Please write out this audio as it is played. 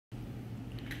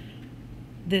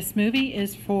This movie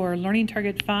is for Learning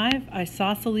Target 5,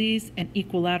 Isosceles and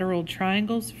Equilateral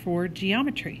Triangles for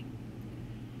Geometry.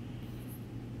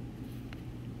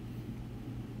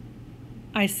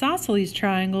 Isosceles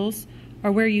triangles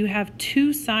are where you have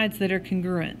two sides that are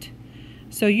congruent.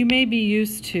 So you may be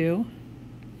used to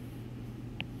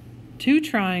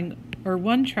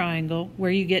one triangle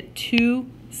where you get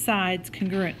two sides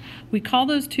congruent. We call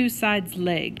those two sides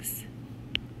legs.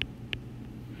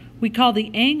 We call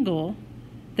the angle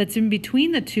that's in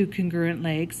between the two congruent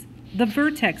legs the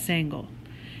vertex angle.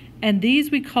 And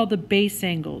these we call the base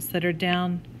angles that are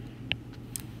down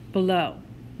below.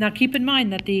 Now keep in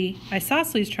mind that the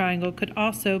isosceles triangle could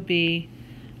also be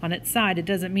on its side. It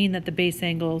doesn't mean that the base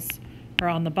angles are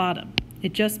on the bottom.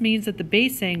 It just means that the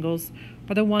base angles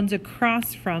are the ones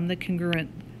across from the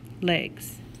congruent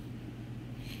legs.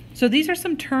 So these are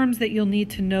some terms that you'll need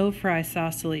to know for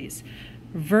isosceles.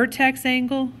 Vertex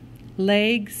angle,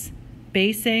 legs,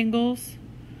 base angles.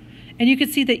 And you can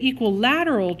see the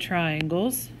equilateral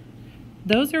triangles.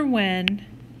 Those are when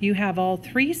you have all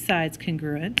three sides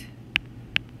congruent.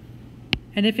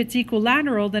 And if it's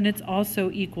equilateral, then it's also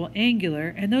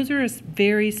equiangular. And those are a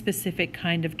very specific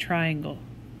kind of triangle.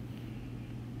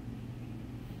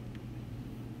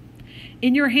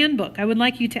 In your handbook, I would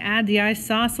like you to add the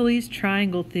isosceles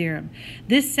triangle theorem.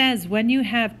 This says when you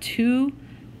have two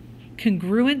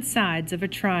congruent sides of a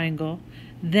triangle,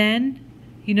 then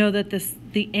you know that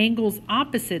the angles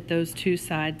opposite those two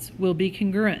sides will be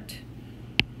congruent.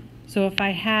 So if I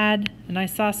had an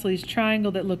isosceles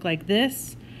triangle that looked like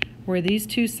this, where these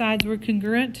two sides were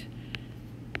congruent,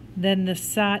 then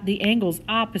the angles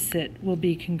opposite will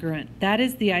be congruent. That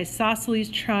is the isosceles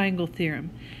triangle theorem.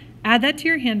 Add that to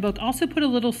your handbook. Also put a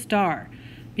little star,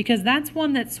 because that's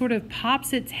one that sort of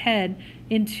pops its head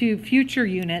into future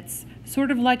units, sort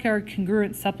of like our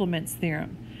congruent supplements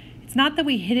theorem. It's not that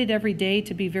we hit it every day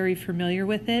to be very familiar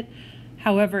with it.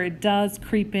 However, it does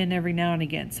creep in every now and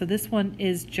again. So this one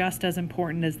is just as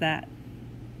important as that.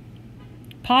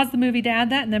 Pause the movie to add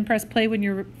that and then press play when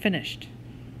you're finished.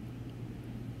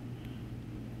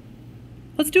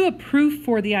 Let's do a proof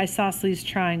for the isosceles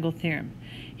triangle theorem.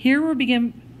 Here we'll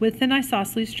begin with an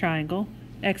isosceles triangle,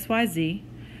 XYZ.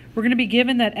 We're going to be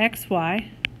given that XY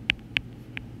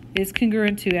is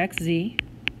congruent to XZ.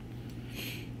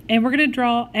 And we're going to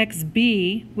draw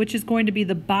XB, which is going to be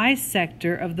the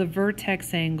bisector of the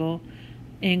vertex angle,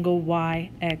 angle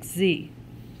YXZ.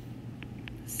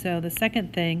 So the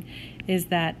second thing is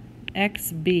that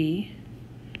XB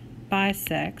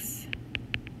bisects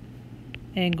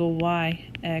angle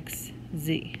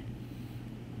YXZ.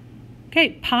 Okay,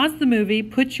 pause the movie,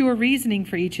 put your reasoning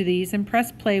for each of these, and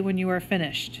press play when you are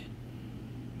finished.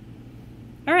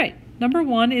 All right, number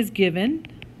one is given.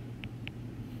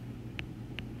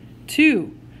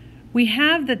 2, we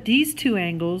have that these two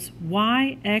angles,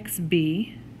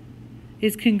 YXB,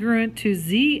 is congruent to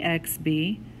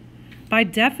ZXB by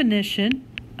definition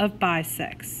of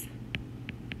bisects.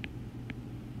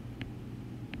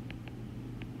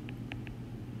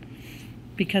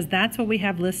 Because that's what we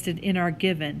have listed in our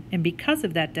given, and because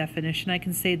of that definition, I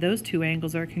can say those two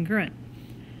angles are congruent.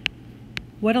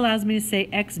 What allows me to say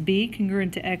XB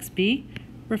congruent to XB?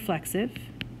 Reflexive.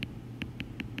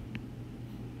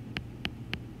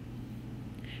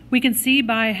 We can see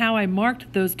by how I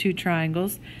marked those two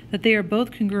triangles that they are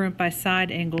both congruent by side,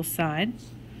 angle, side.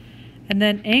 And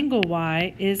then angle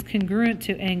Y is congruent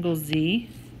to angle Z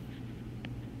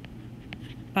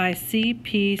by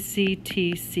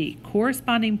CPCTC.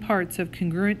 Corresponding parts of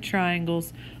congruent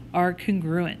triangles are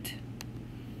congruent.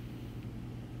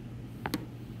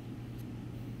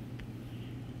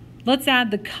 Let's add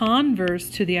the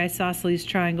converse to the isosceles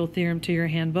triangle theorem to your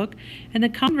handbook. And the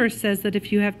converse says that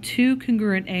if you have two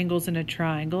congruent angles in a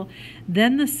triangle,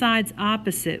 then the sides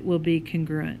opposite will be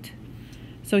congruent.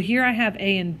 So here I have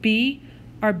A and B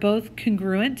are both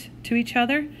congruent to each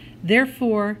other.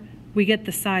 Therefore, we get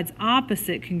the sides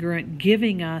opposite congruent,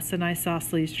 giving us an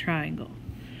isosceles triangle.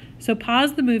 So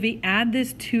pause the movie, add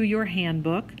this to your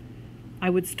handbook.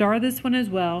 I would star this one as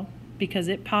well, because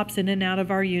it pops in and out of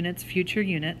our units, future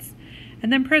units.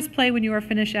 And then press play when you are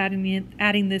finished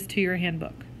adding this to your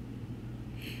handbook.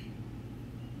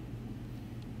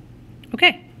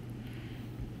 Okay,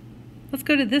 let's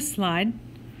go to this slide.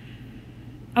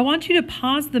 I want you to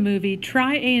pause the movie,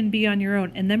 try A and B on your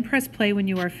own, and then press play when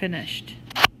you are finished.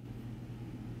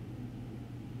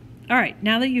 All right,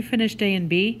 now that you've finished A and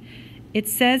B, it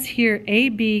says here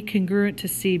AB congruent to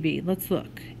CB. Let's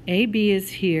look. AB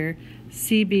is here,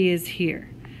 CB is here.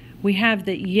 We have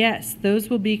that, yes, those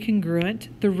will be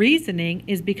congruent. The reasoning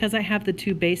is because I have the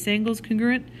two base angles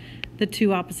congruent, the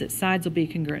two opposite sides will be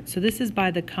congruent. So this is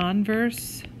by the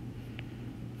converse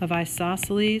of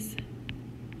Isosceles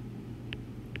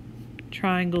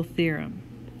triangle theorem.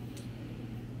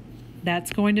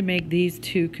 That's going to make these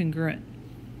two congruent.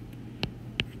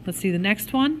 Let's see the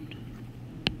next one.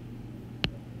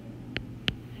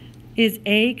 Is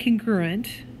A congruent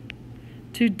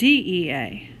to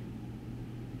DEA?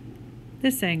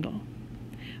 This angle.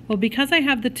 Well, because I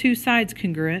have the two sides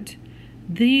congruent,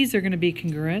 these are going to be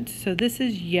congruent. So this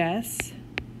is yes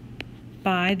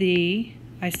by the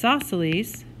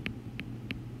Isosceles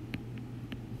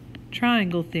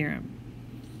triangle theorem.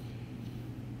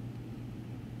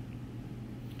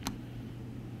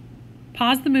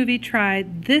 Pause the movie, try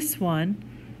this one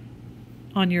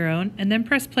on your own, and then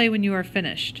press play when you are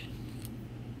finished.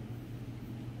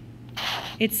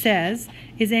 It says,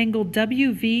 is angle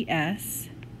WVS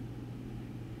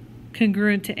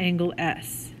congruent to angle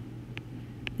S?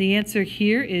 The answer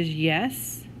here is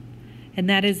yes, and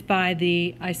that is by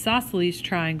the Isosceles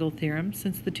triangle theorem,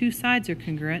 since the two sides are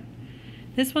congruent.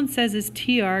 This one says, is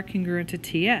TR congruent to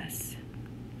TS?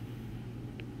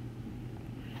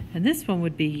 And this one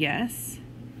would be yes,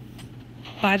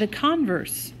 by the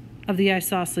converse of the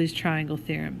Isosceles triangle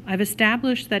theorem. I've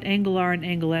established that angle R and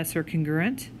angle S are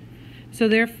congruent, so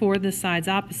therefore the sides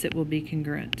opposite will be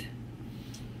congruent.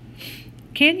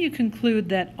 Can you conclude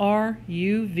that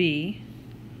RUV,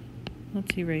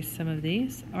 let's erase some of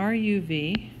these,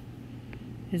 RUV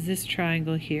is this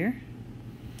triangle here,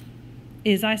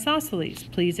 is isosceles?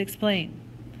 Please explain.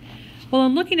 Well,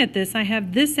 in looking at this, I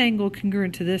have this angle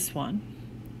congruent to this one,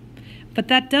 but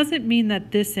that doesn't mean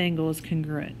that this angle is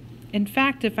congruent. In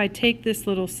fact, if I take this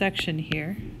little section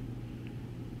here,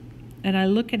 and I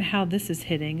look at how this is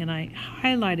hitting, and I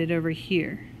highlight it over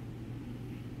here.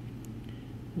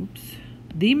 Oops.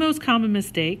 The most common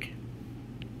mistake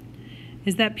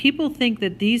is that people think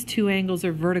that these two angles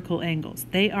are vertical angles.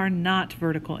 They are not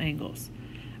vertical angles.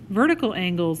 Vertical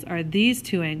angles are these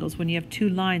two angles when you have two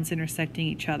lines intersecting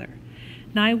each other.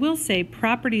 Now, I will say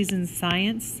properties in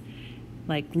science,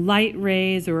 like light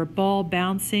rays or a ball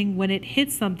bouncing, when it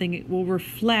hits something, it will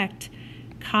reflect,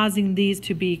 causing these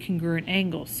to be congruent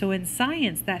angles. So in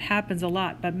science, that happens a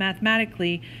lot, but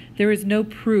mathematically, there is no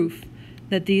proof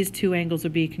that these two angles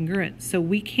will be congruent. So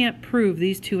we can't prove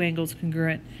these two angles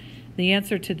congruent. The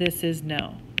answer to this is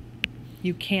no.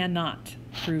 You cannot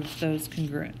prove those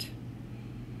congruent.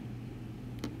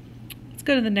 Let's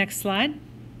go to the next slide.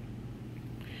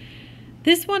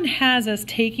 This one has us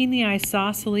taking the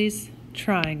isosceles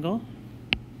triangle,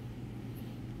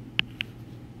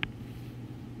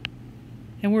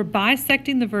 and we're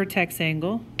bisecting the vertex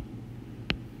angle.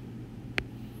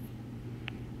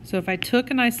 So if I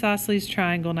took an isosceles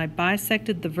triangle and I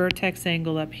bisected the vertex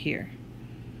angle up here,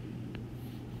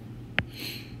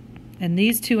 and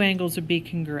these two angles would be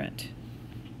congruent.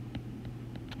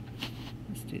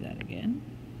 Let's do that again.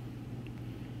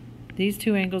 These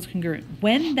two angles congruent.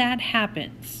 When that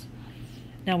happens,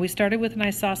 now we started with an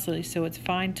isosceles, so it's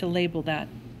fine to label that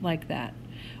like that.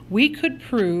 We could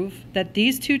prove that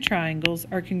these two triangles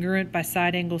are congruent by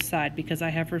side angle side because I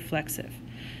have reflexive.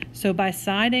 So by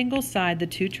side angle side, the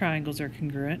two triangles are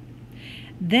congruent.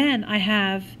 Then I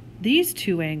have these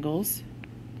two angles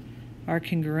are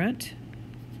congruent.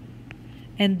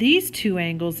 And these two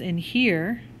angles in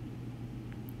here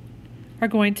are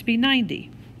going to be 90.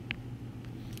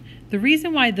 The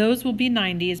reason why those will be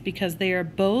 90 is because they are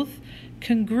both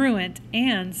congruent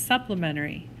and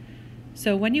supplementary.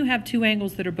 So when you have two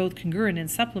angles that are both congruent and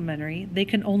supplementary, they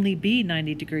can only be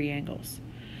 90-degree angles.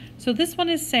 So this one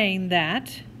is saying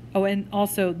that, oh, and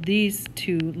also these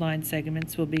two line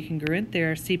segments will be congruent. They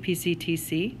are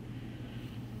CPCTC.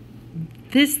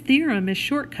 This theorem is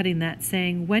shortcutting that,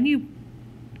 saying when you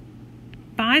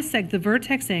bisect the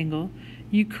vertex angle,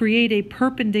 you create a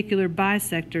perpendicular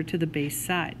bisector to the base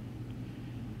side.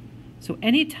 So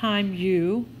anytime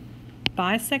you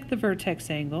bisect the vertex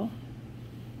angle,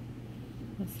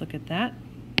 let's look at that.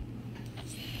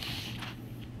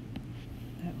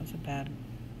 That was a bad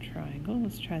triangle.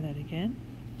 Let's try that again.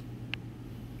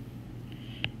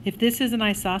 If this is an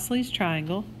isosceles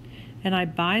triangle and I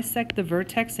bisect the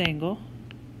vertex angle,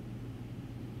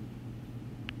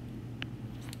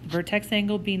 the vertex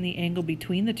angle being the angle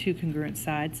between the two congruent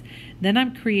sides, then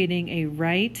I'm creating a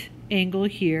right angle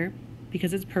here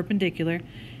because it's perpendicular,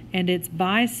 and it's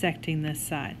bisecting this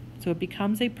side. So it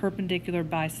becomes a perpendicular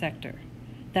bisector.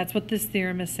 That's what this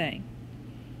theorem is saying.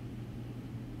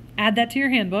 Add that to your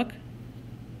handbook.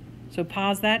 So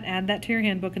pause that, add that to your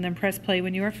handbook, and then press play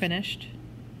when you are finished.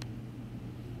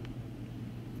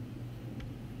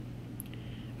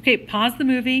 Okay, pause the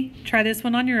movie, try this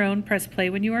one on your own, press play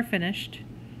when you are finished.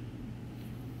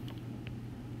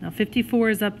 Now 54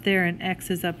 is up there and x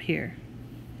is up here.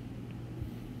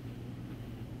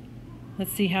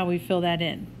 Let's see how we fill that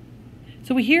in.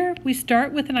 So here we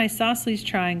start with an isosceles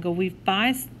triangle. We've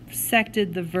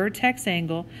bisected the vertex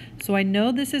angle, so I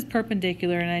know this is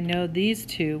perpendicular and I know these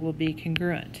two will be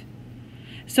congruent.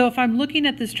 So if I'm looking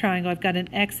at this triangle, I've got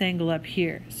an x angle up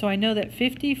here. So I know that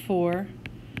 54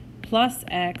 plus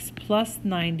x plus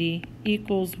 90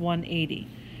 equals 180.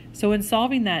 So in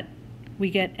solving that, we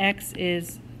get x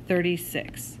is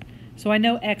 36. So I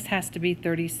know x has to be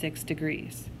 36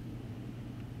 degrees.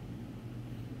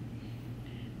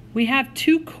 We have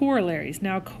two corollaries.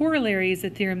 Now, a corollary is a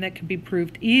theorem that can be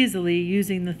proved easily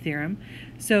using the theorem.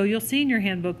 So you'll see in your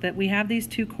handbook that we have these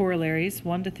two corollaries,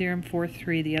 one to theorem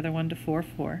 4.3, the other one to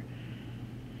 4.4.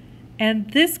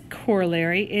 And this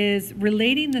corollary is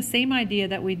relating the same idea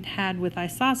that we had with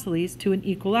isosceles to an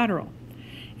equilateral.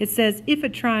 It says if a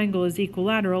triangle is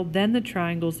equilateral, then the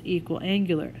triangle is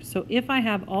equiangular. So if I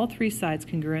have all three sides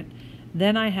congruent,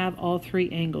 then I have all three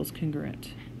angles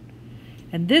congruent.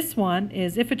 And this one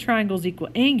is if a triangle is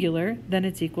equiangular, then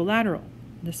it's equilateral.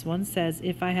 This one says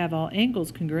if I have all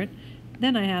angles congruent,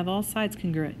 then I have all sides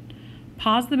congruent.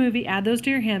 Pause the movie, add those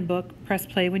to your handbook, press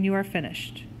play when you are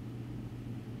finished.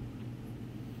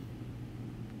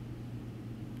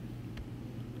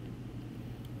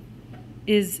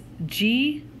 Is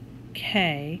GK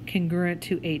congruent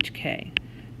to HK?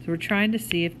 So we're trying to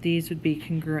see if these would be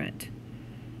congruent.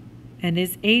 And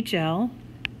is HL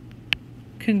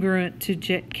congruent to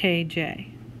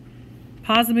KJ?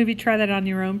 Pause the movie, try that on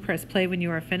your own, press play when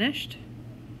you are finished.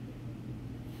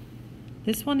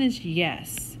 This one is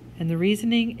yes, and the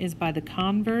reasoning is by the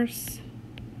converse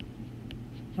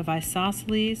of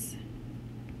isosceles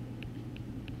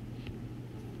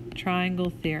triangle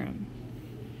theorem.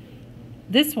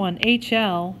 This one,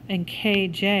 HL and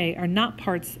KJ, are not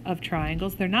parts of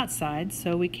triangles, they're not sides,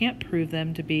 so we can't prove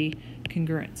them to be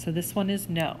congruent. So this one is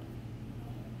no.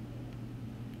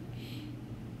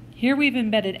 Here we've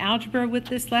embedded algebra with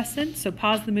this lesson, so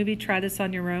pause the movie, try this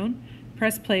on your own.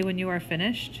 Press play when you are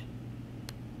finished.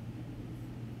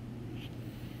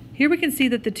 Here we can see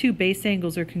that the two base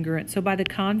angles are congruent. So by the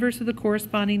converse of the converse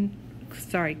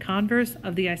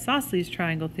of the isosceles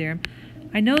triangle theorem,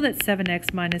 I know that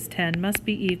 7x minus 10 must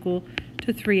be equal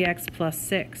to 3x plus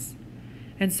 6.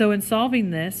 And so in solving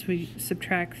this, we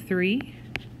subtract 3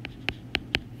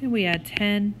 and we add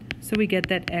 10, so we get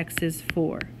that x is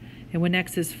 4. And when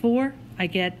x is 4, I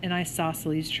get an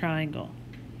isosceles triangle.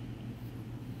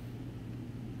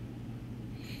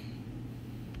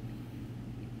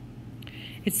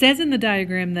 It says in the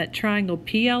diagram that triangle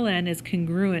PLN is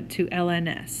congruent to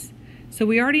LNS. So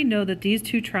we already know that these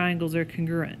two triangles are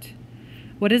congruent.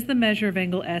 What is the measure of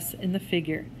angle S in the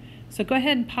figure? So go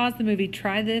ahead and pause the movie,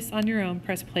 try this on your own,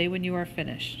 press play when you are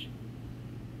finished.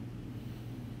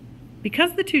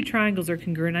 Because the two triangles are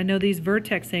congruent, I know these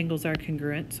vertex angles are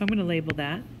congruent, so I'm going to label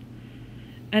that.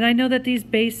 And I know that these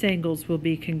base angles will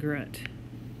be congruent.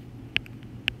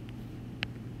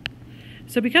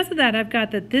 So because of that, I've got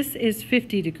that this is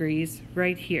 50 degrees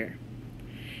right here.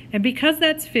 And because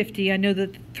that's 50, I know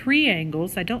that the three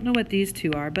angles, I don't know what these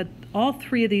two are, but all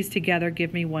three of these together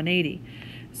give me 180.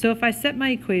 So if I set my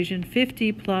equation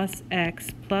 50 plus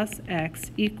x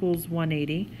equals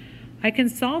 180, I can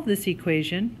solve this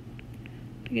equation.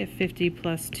 I get 50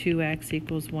 plus 2x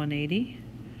equals 180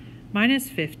 minus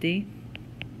 50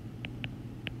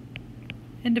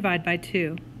 and divide by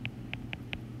 2.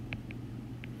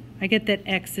 I get that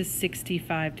x is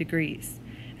 65 degrees.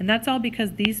 And that's all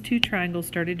because these two triangles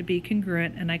started to be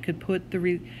congruent and I could put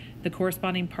the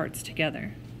corresponding parts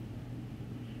together.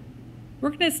 We're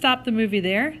going to stop the movie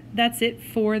there. That's it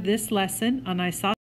for this lesson on isosceles.